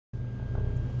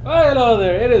Oh, hello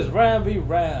there, it is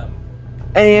RAMvRAM.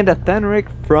 And a Thenric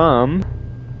from...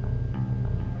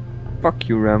 Fuck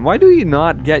you, Ram. Why do you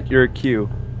not get your cue?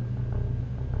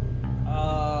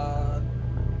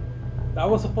 I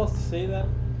was supposed to say that?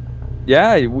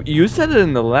 Yeah, you said it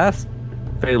in the last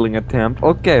failing attempt.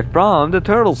 Okay, from the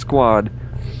Turtle Squad.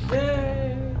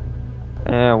 Yay!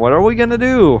 And what are we gonna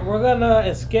do? We're gonna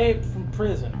escape from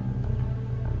prison.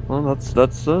 Well, I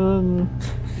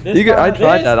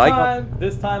tried that.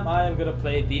 This time I am gonna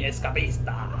play the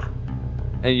Escapista.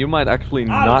 And you might actually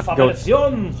not go...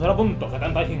 Versión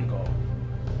 0.75.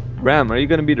 Ram, are you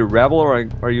gonna be the rebel or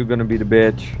are you gonna be the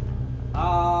bitch?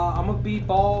 I'm gonna be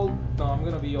bald. No, I'm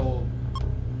gonna be old.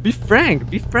 Be frank,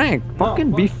 be frank.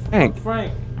 Fucking be frank.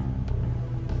 Frank.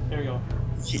 Here we go.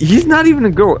 He's not even a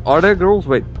girl. Are there girls?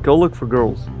 Wait, go look for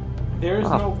girls. There's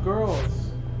no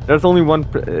girls. There's only one.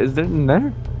 Is there in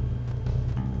there?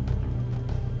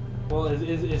 Well,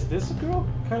 is this a girl?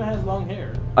 Kinda has long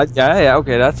hair. Yeah,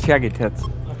 okay, that's Shaggy Tits.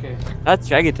 Okay. That's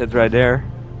Shaggy Tits right there.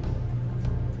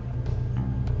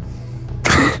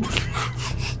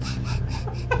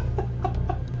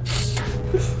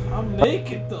 I'm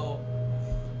naked though.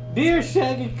 Dear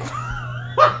Shaggy.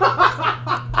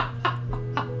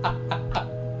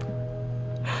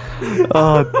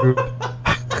 Oh, dude.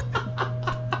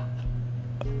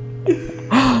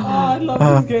 I love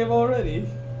this game already.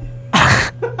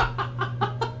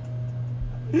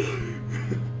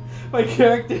 My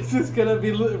character is just gonna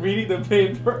be reading the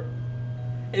paper.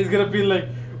 It's gonna be like,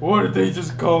 what did they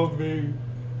just call me?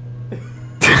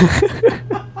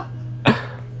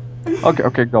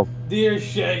 Okay, go. Dear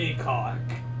Shaggy Cock,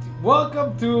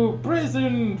 welcome to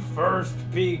prison first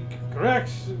peak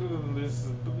correction.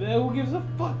 Who gives a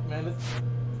fuck, man? It's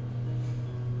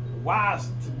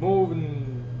vast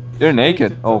moving. You're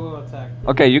naked. Oh. Attack.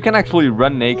 Okay, you can actually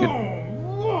run naked.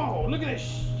 Whoa, look at this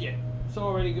shit. It's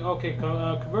already okay.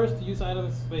 Converse to use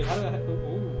items. Wait, how do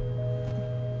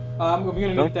I? I'm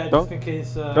gonna need that just in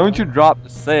case. Don't you drop the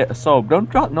soap? Don't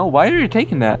drop. No, why are you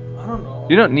taking that? I don't know.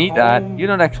 You don't need that. You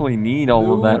don't actually need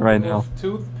all of that right now.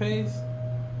 Toothpaste.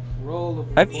 Roll of.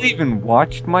 Have you even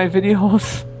watched my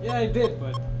videos? Yeah, I did,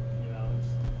 but you know,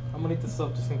 I'm gonna need the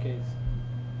soap just in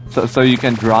case. So you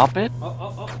can drop it?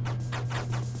 Oh.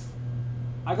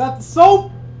 I got the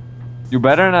soap! You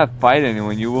better not fight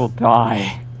anyone, you will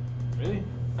die. Really?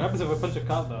 What happens if I punch a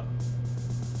cop though?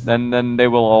 Then they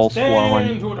will all swarm on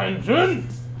you. Stand to attention!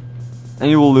 And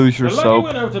you will lose your The soap.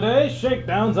 lucky winner of today's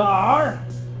shakedowns are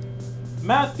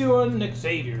Matthew and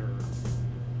Xavier.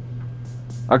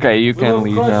 Okay, you can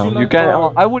leave now. You can.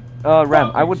 I would,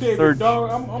 Ram. I would search.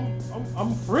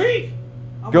 I'm free.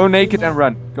 Go naked and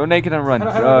run. Go naked and run.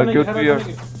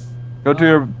 Go to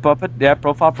your puppet. Yeah,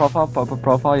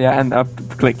 profile. Yeah, and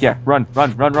click. Yeah, run.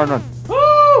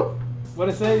 Woo! What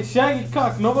I say? Shaggy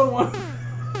Cock. No one wants.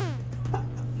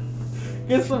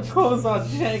 Get some clothes on,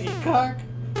 Shaggy Cock.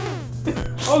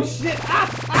 Oh shit!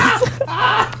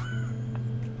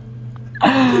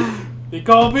 They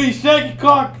call me Shaggy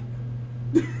Cock.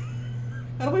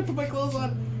 How do I put my clothes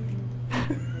on?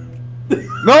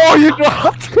 No, you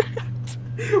dropped it.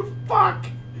 Fuck!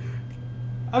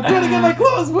 I'm trying to get my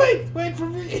clothes. Wait for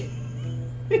me.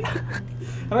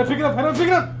 How do I pick it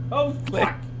up? Oh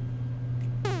fuck!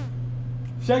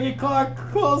 Shaggy Cock,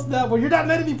 clothes now. Well, you're not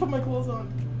letting me put my clothes on.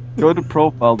 Go to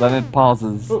profile, then it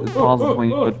pauses. It pauses when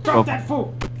you put drop profile. that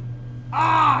fool!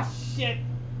 Ah shit!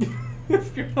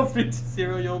 If you're up to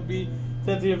 0, you'll be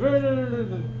sent to your.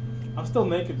 I'm still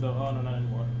naked though. Oh no, not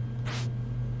anymore.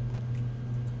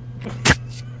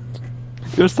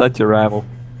 You're such a rival.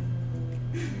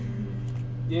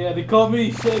 Yeah, they call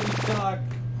me Shaggy Cock.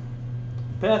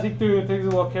 Passing through and things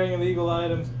while carrying illegal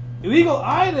items. Illegal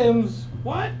items?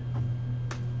 What?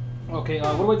 Okay,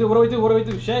 what do I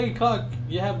do? Shaggy Cock,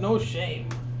 you have no shame.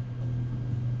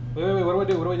 Wait, what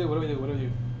do I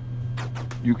do?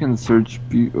 You can search.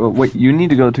 Wait, you need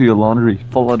to go to your laundry.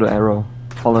 Follow the arrow.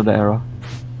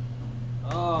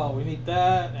 Oh, we need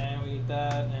that, and we need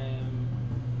that, and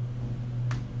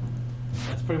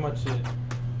that's pretty much it.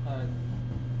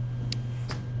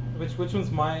 Which one's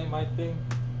my thing?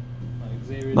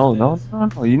 Xavier's No.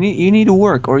 You need to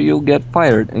work, or you'll get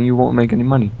fired, and you won't make any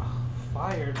money.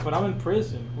 Fired? But I'm in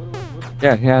prison. What?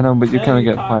 Yeah, I know, but you can't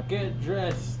get fired. Get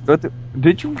dressed.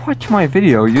 Did you watch my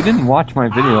video? You didn't watch my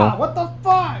video. Ah, what the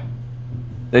fuck?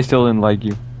 They still didn't like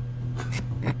you.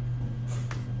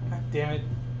 God damn it.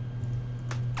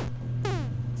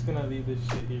 Just gonna leave this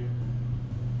shit here.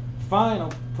 Fine,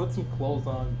 I'll put some clothes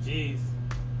on. Jeez.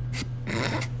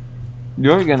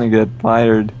 You're gonna get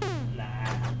fired. Nah.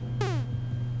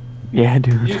 Yeah,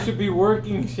 dude. You should be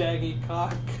working, Shaggy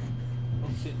Cock. Oh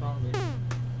shit, wrong there.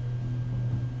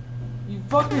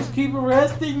 fuckers keep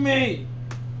arresting me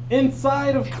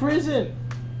inside of prison.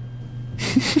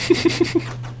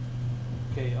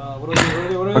 Okay, what do I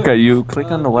do? Okay, you click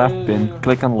on the left bin.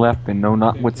 Click on the left bin. No,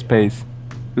 not with space.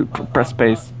 Press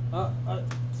space.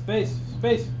 Space.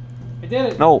 I did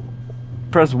it. No.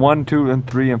 Press 1, 2, and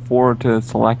 3, and 4 to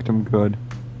select them good.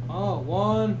 Oh,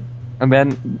 1. And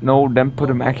then, no, then put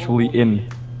them actually in.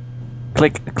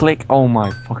 Click. Oh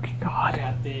my fucking god. I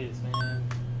got this, man.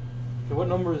 Okay, what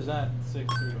number is that?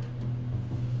 6.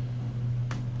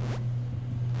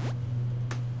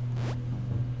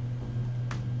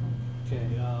 Okay,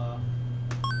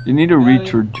 You need to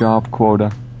reach your job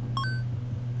quota.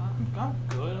 I'm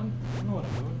good. I know what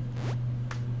I'm doing.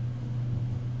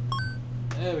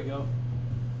 There we go.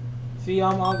 See,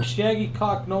 I'm Shaggy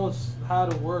Cock knows how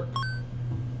to work.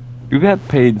 You get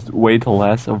paid way too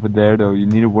less over there though. You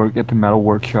need to work at the metal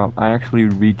workshop. I actually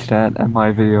reached that at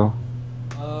my video.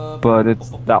 But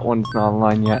that one's not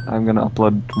online yet. I'm gonna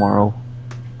upload it tomorrow.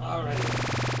 Alright.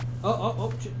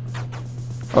 Oh, shit.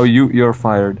 Oh, you're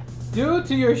fired. Due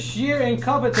to your sheer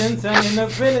incompetence and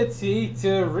inability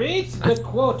to reach the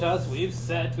quotas we've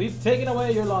set, we've taken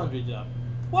away your laundry job.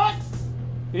 What?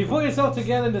 If you pull yourself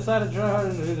together and decide to try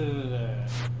harder,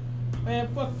 man,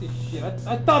 fuck this shit.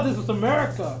 I thought this was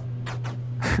America.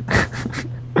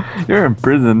 You're in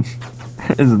prison.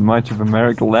 There isn't much of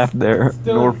America left there.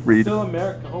 Nor freedom. Still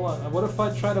America. Hold on. What if I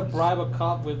try to bribe a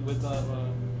cop with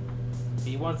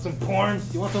you want some porn?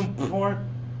 You want some porn?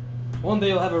 One day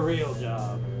you'll have a real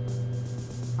job.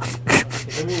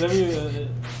 Okay, let me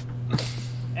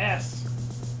S.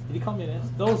 Did he call me an S?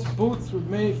 Those boots were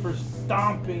made for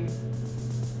stomping.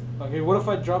 Okay, what if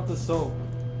I drop the soap?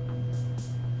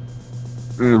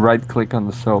 Right click on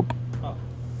the soap.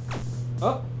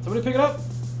 Oh, somebody pick it up.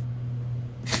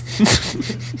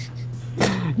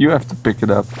 You have to pick it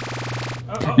up.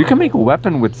 You can make a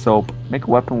weapon with soap. Make a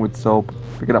weapon with soap.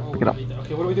 Pick it up. Okay,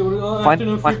 what do we do?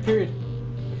 Afternoon free period.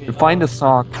 Okay, find a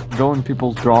sock. Go in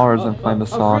people's drawers and find a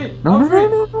sock. No.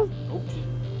 Oh, shit.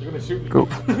 They're gonna shoot me. Go.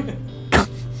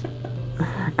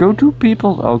 Go to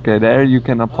people's. Okay, there you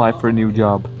can apply for a new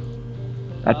job.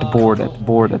 At the board. No, at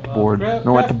the board.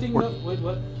 Wait,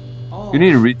 what? Oh. You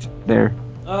need to reach there.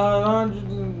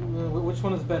 Which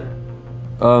one is better?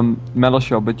 Metal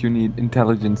shop, but you need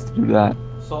intelligence to do that.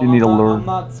 So you need a lure. I'm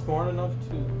not smart enough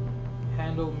to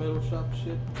handle metal shop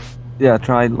shit. Yeah,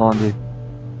 try laundry.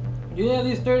 Yeah,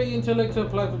 these dirty intellect to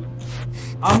apply for.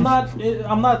 I'm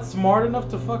not smart enough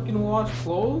to fucking wash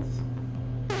clothes.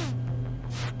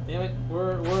 Damn it,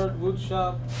 we're at wood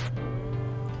shop.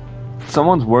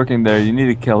 Someone's working there. You need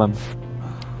to kill him.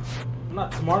 I'm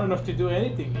not smart enough to do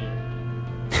anything here.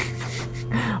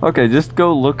 Okay, just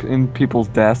go look in people's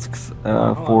desks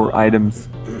for items.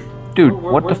 Dude,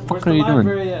 what the fuck are you doing?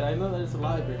 At? I know there's a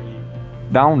library.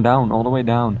 Down, all the way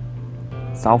down.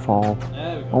 South Hall.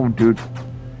 Oh, dude.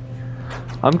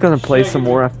 I'm gonna play some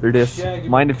more after this.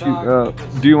 Mind if you,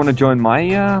 do you want to join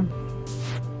my,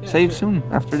 save soon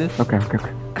after this? Okay.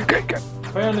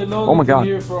 Apparently oh my god.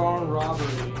 Here for armed robbery.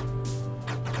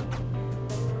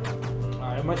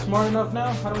 Alright, am I smart enough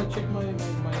now? How do I check my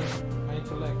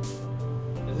intellect?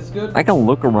 Is this good? I can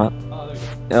look around. Oh, there you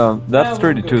go. That's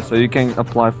 32, so you can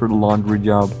apply for the laundry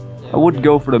job. Yeah, I would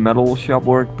go for the metal shop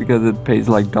work because it pays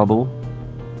like double.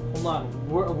 Hold on,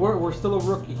 we're still a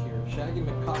rookie here. Shaggy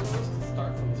McCock needs to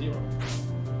start from 0.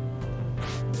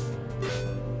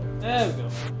 There we go.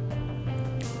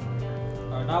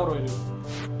 Alright, now what do I do?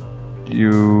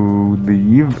 You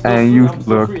leave and you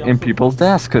look in free. people's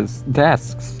desks.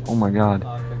 Oh my god.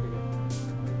 Okay.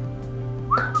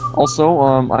 Also,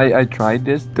 I tried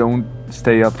this. Don't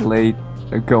stay up late.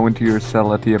 Go into your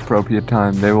cell at the appropriate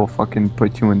time. They will fucking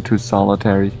put you into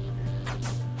solitary.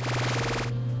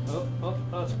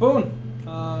 Spoon.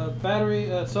 Battery.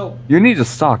 Soap. You need a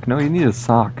sock. No, you need a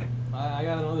sock. I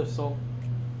got another soap.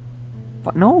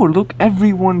 But no, look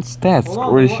everyone's desk.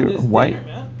 Or is your why?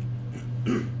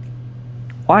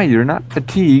 Why? You're not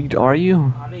fatigued, are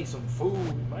you? I need some food,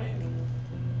 man.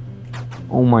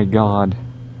 Oh my god.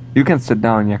 You can sit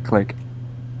down, yeah, click.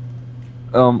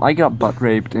 I got butt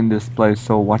raped in this place,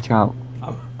 so watch out.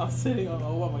 I'm sitting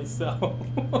all by myself.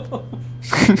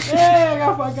 Hey,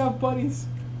 I got buddies.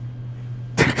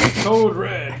 Code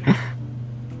red.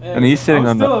 And he's sitting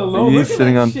on the. He's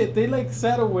sitting on. Shit, they like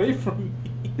sat away from me.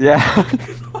 Yeah.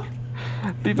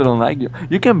 People don't like you.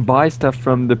 You can buy stuff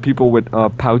from the people with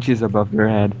pouches above their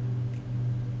head.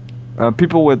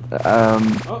 People with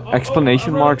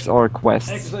exclamation marks are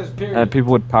quests.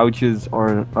 People with pouches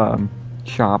are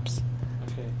shops.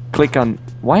 Okay. Click on.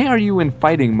 Why are you in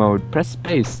fighting mode? Press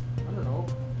space. I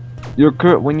don't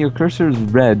know. When your cursor is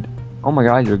red. Oh my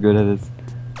god, you're good at this.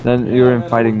 Then you're in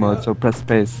fighting mode, so press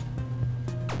space.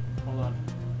 Hold on.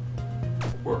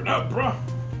 Working out, bro. Oh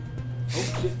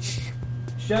shit.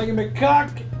 Shaggy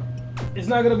McCock. It's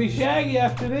not gonna be Shaggy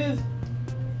after this.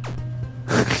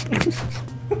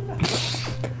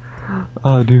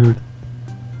 Oh, dude.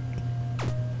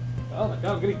 Oh my god,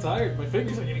 I'm getting tired. My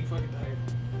fingers are getting fucking tired.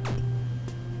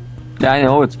 Yeah, I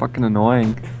know, it's fucking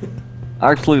annoying.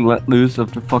 I actually let loose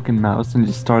of the fucking mouse and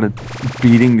just started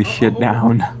beating the shit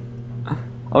down.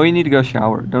 Oh, you need to go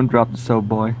shower. Don't drop the soap,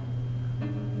 boy.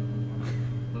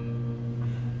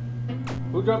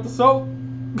 Who dropped the soap?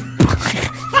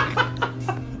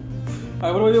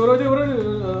 Alright, what do I do? What do I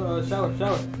do?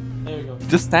 Shower. There we go.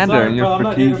 Just stand there and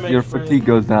your fatigue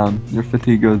goes down. Your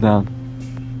fatigue goes down.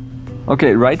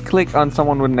 Okay, right click on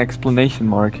someone with an exclamation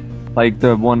mark. Like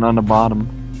the one on the bottom.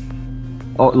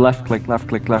 Oh, left click on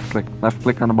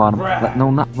the bottom. No,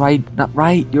 not right.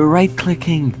 You're right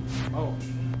clicking. Oh.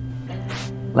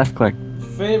 Left click.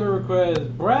 Favorite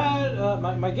request. Brad,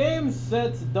 my game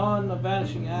sets Dawn a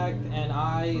Vanishing Act and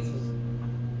I...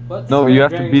 No, you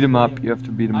have to beat him up. You have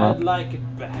to beat him up. I'd like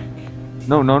it back.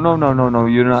 No.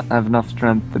 You don't have enough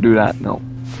strength to do that. No.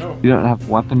 You don't have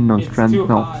weapon, no strength. Too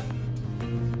no. hot.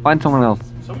 Find someone else.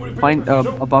 Find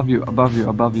above you.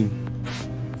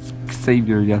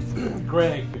 Savior, yes.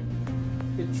 Greg.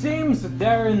 It seems that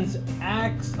Darren's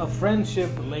acts of friendship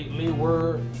lately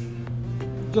were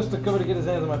just to cover to get his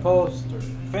hands on my poster.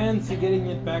 Fancy getting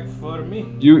it back for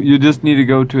me? You just need to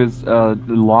go to his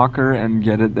locker and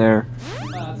get it there.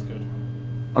 That's good.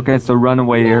 Okay, so run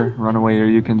away here.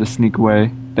 You can just sneak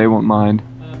away. They won't mind.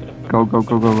 Go. God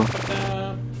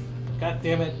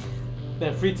damn it.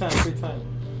 Then free time.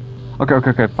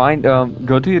 Okay. Find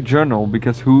go to your journal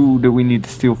because who do we need to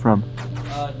steal from?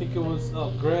 I think it was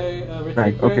Gray.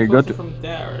 Right. Okay, go to from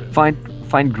Darren.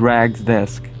 Find Greg's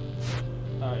desk.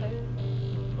 Alright.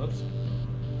 Whoops.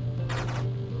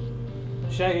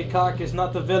 Shaggy Cock is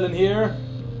not the villain here.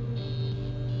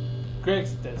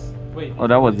 Greg's desk. Wait. Oh,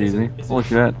 that was easy. Oh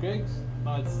shit. Greg's?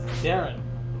 No, it's Darren.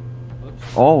 Whoops.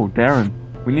 Oh, Darren.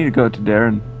 We need to go to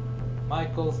Darren.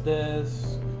 Michael's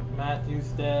desk. Matthew's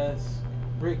desk.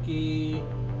 Ricky.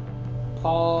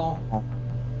 Paul.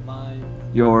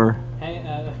 Your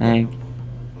Hank.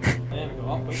 There we go.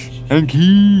 Oh, wait.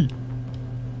 Hanky.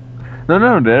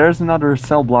 No. There's another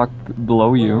cell block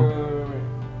below you.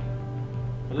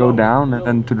 Wait. Go down and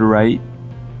then to the right.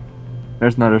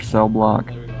 There's another cell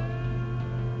block.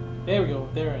 There we go.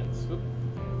 Darren's.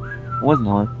 Was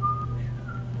not.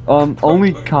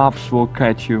 Only cops will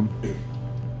catch you.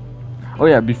 Oh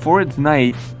yeah, before it's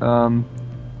night.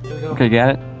 Okay, get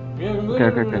it?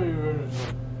 Okay.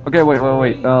 Okay, wait.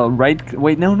 Right.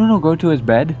 Wait, no. Go to his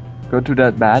bed. Go to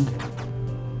that bed.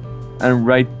 And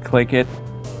right click it.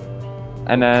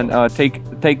 And then take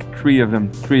 3 of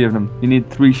them. You need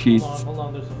 3 sheets. Hold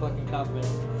on. There's a fucking cop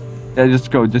there. Yeah,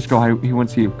 just go. He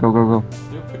wants you. Go.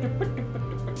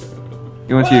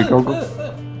 He wants you. Go.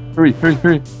 Hurry.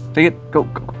 Take it. Go.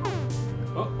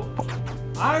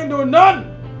 I ain't doing none.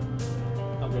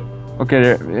 I'm good. Okay,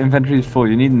 their inventory is full.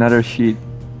 You need another sheet.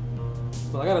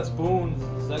 Well, I got a spoon.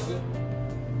 Is that good?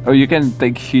 Oh, you can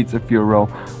take sheets if you roll.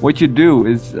 What you do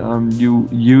is you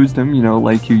use them,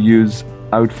 like you use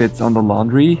outfits on the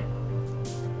laundry.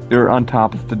 They're on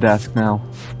top of the desk now.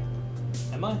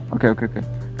 Am I? Okay.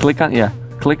 Click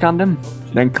on them.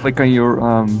 Then click on your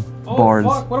bars.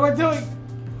 Fuck, what am I doing?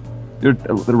 You're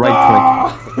the right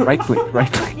click.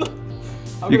 Right click.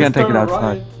 You can take it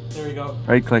outside. There we go.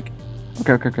 Right click.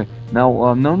 Okay.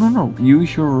 Now, no.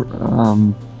 Use your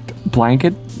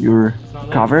blanket, your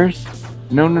covers.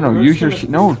 No. Use your sheet.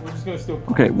 No. We're just gonna steal.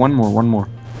 Okay, one more.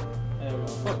 There we go.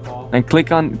 Fuck Paul. And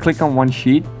click on one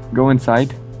sheet. Go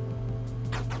inside.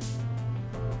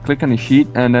 Click on the sheet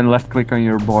and then left click on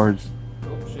your bars.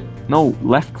 Oh shit. No,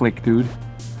 left click, dude.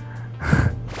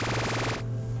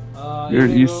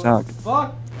 You suck.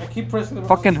 Fuck! I keep pressing the.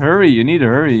 Fucking hurry! You need to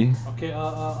hurry. Okay.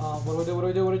 What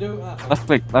do I do? Left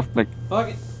click. Fuck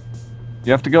it.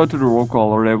 You have to go to the roll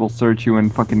call or they will search you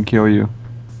and fucking kill you.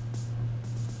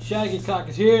 Shaggy Cock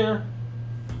is here.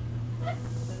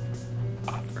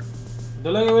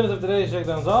 The lucky winners of today's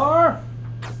shakedowns are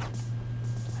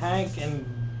Hank and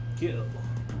Gil.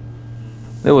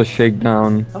 They will shake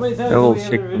down. How many times They will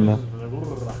shake them down.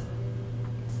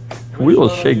 We will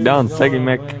shake down Saggy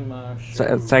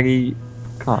Saggy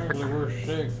Cock.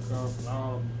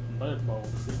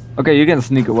 Okay, you can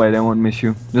sneak away. They won't miss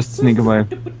you. Just sneak away.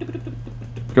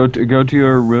 Go to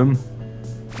your room.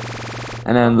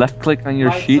 And then left click on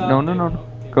your sheet. No.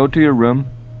 Go to your room.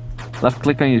 Left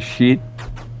click on your sheet.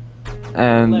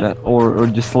 And or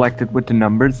just select it with the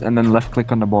numbers and then left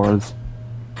click on the bars.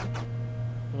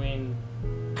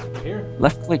 Here?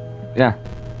 Left click. Yeah.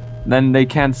 Then they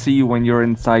can't see you when you're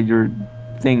inside your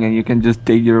thing, and you can just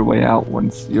dig your way out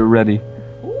once you're ready.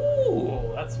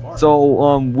 Ooh, that's smart.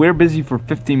 So we're busy for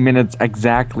 15 minutes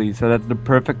exactly, so that's the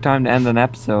perfect time to end an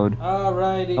episode.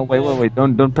 Alrighty. Oh wait.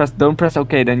 Don't press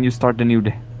OK. Then you start the new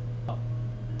day.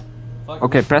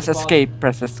 Okay, press escape.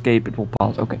 Press escape. It will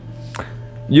pause. Okay.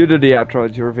 You do the outro.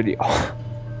 It's your video.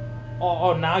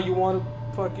 Oh, now you want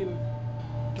to fucking.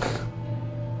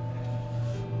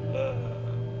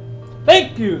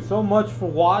 Thank you so much for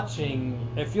watching.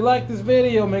 If you like this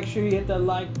video, make sure you hit that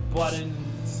like button.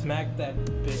 Smack that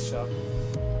bitch up.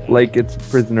 Like it's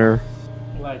prisoner.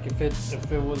 Like if it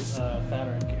was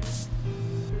fatter kid.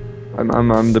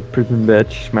 I'm the prison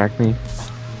bitch. Smack me.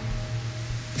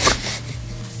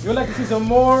 If you would like to see some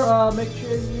more, make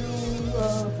sure you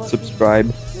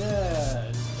subscribe.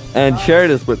 Yeah. And share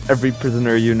this with every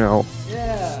prisoner you know.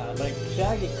 Yeah, like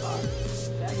Shaggy Cock.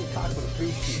 Shaggy Cock would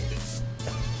appreciate it.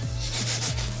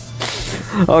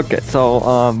 Okay,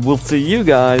 so we'll see you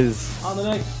guys on the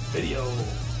next video.